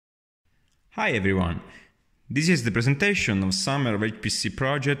Hi everyone, this is the presentation of Summer of HPC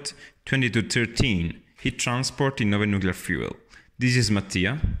Project 2213, Heat Transport in Novel Nuclear Fuel. This is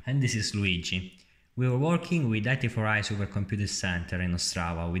Mattia. And this is Luigi. We were working with IT4I Supercomputing Center in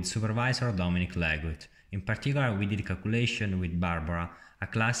Ostrava with supervisor Dominic Leguit. In particular, we did calculation with Barbara, a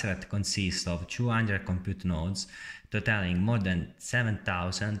cluster that consists of 200 compute nodes, totaling more than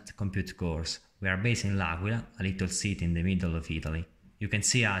 7,000 compute cores. We are based in L'Aquila, a little city in the middle of Italy. You can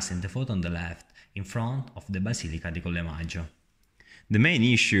see us in the photo on the left, in front of the Basilica di Colle Maggio. The main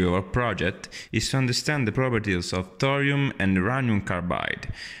issue of our project is to understand the properties of thorium and uranium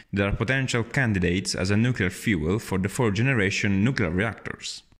carbide that are potential candidates as a nuclear fuel for the fourth-generation nuclear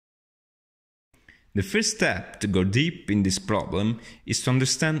reactors. The first step to go deep in this problem is to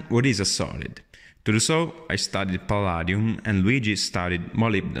understand what is a solid. To do so, I studied palladium and Luigi studied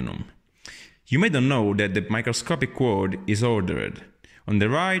molybdenum. You may not know that the microscopic world is ordered. On the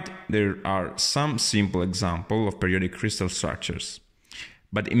right, there are some simple examples of periodic crystal structures.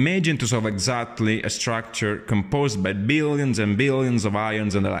 But imagine to solve exactly a structure composed by billions and billions of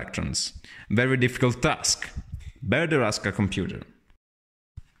ions and electrons. Very difficult task. Better ask a computer.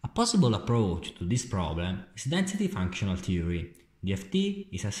 A possible approach to this problem is density functional theory. DFT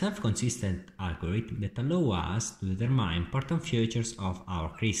is a self-consistent algorithm that allows us to determine important features of our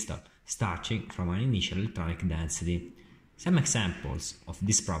crystal, starting from an initial electronic density. Some examples of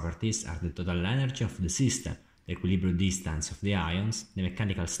these properties are the total energy of the system, the equilibrium distance of the ions, the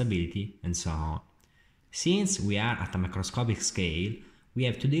mechanical stability, and so on. Since we are at a macroscopic scale, we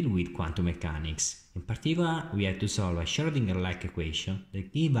have to deal with quantum mechanics. In particular, we have to solve a Schrödinger-like equation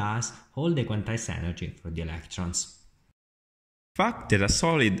that gives us all the quantized energy for the electrons. The fact that a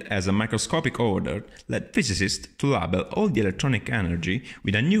solid has a microscopic order led physicists to label all the electronic energy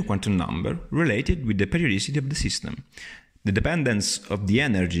with a new quantum number related with the periodicity of the system. The dependence of the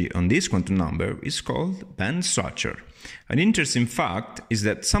energy on this quantum number is called band structure. An interesting fact is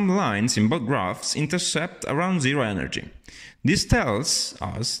that some lines in both graphs intercept around zero energy. This tells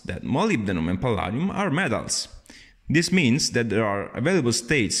us that molybdenum and palladium are metals. This means that there are available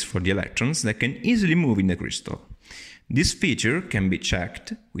states for the electrons that can easily move in the crystal. This feature can be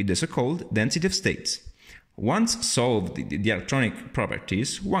checked with the so-called density of states. Once solved the electronic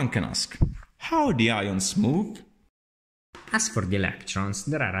properties, one can ask, how the ions move? As for the electrons,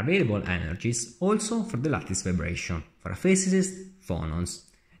 there are available energies also for the lattice vibration, for a physicist, phonons.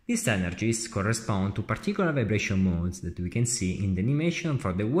 These energies correspond to particular vibration modes that we can see in the animation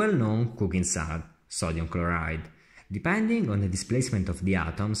for the well-known cooking salad, sodium chloride. Depending on the displacement of the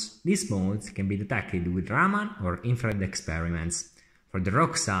atoms, these modes can be detected with Raman or infrared experiments. For the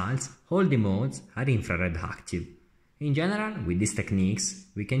rock salts, all the modes are infrared active. In general, with these techniques,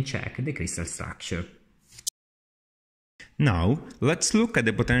 we can check the crystal structure. Now, let's look at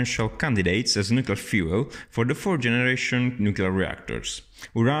the potential candidates as nuclear fuel for the fourth-generation nuclear reactors,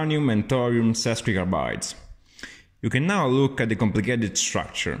 uranium and thorium sesquicarbides. You can now look at the complicated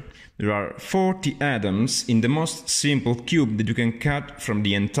structure. There are 40 atoms in the most simple cube that you can cut from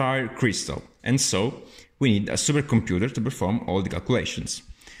the entire crystal, and so we need a supercomputer to perform all the calculations.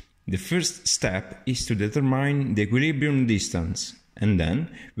 The first step is to determine the equilibrium distance, and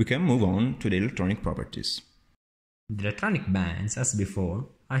then we can move on to the electronic properties. The electronic bands, as before,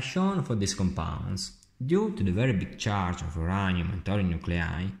 are shown for these compounds. Due to the very big charge of uranium and thorium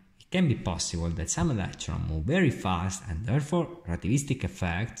nuclei, it can be possible that some electrons move very fast and therefore relativistic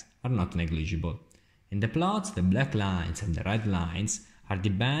effects are not negligible. In the plots, the black lines and the red lines are the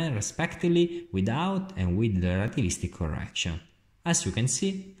bands respectively without and with the relativistic correction. As you can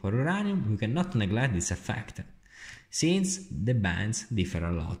see, for uranium we cannot neglect this effect, since the bands differ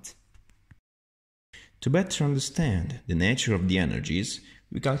a lot. To better understand the nature of the energies,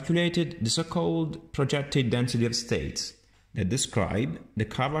 we calculated the so-called projected density of states that describe the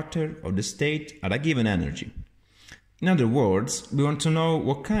character of the state at a given energy. In other words, we want to know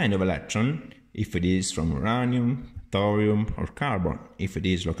what kind of electron, if it is from uranium, thorium or carbon, if it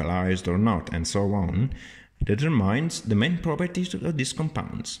is localized or not, and so on, determines the main properties of these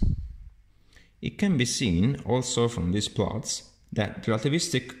compounds. It can be seen also from these plots that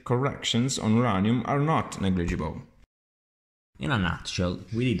relativistic corrections on uranium are not negligible. In a nutshell,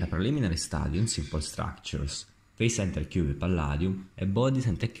 we did a preliminary study on simple structures, phase center cube palladium and body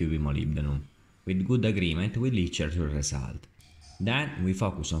center cube molybdenum, with good agreement with literature result. Then we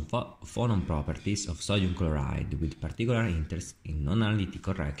focus on phonon properties of sodium chloride with particular interest in non-analytic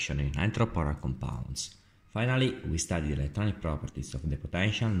correction in hydropolar compounds. Finally, we studied the electronic properties of the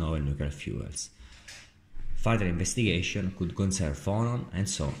potential novel nuclear fuels. Further investigation could concern phonon and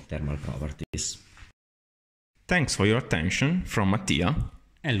so thermal properties. Thanks for your attention from Mattia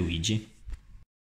and Luigi.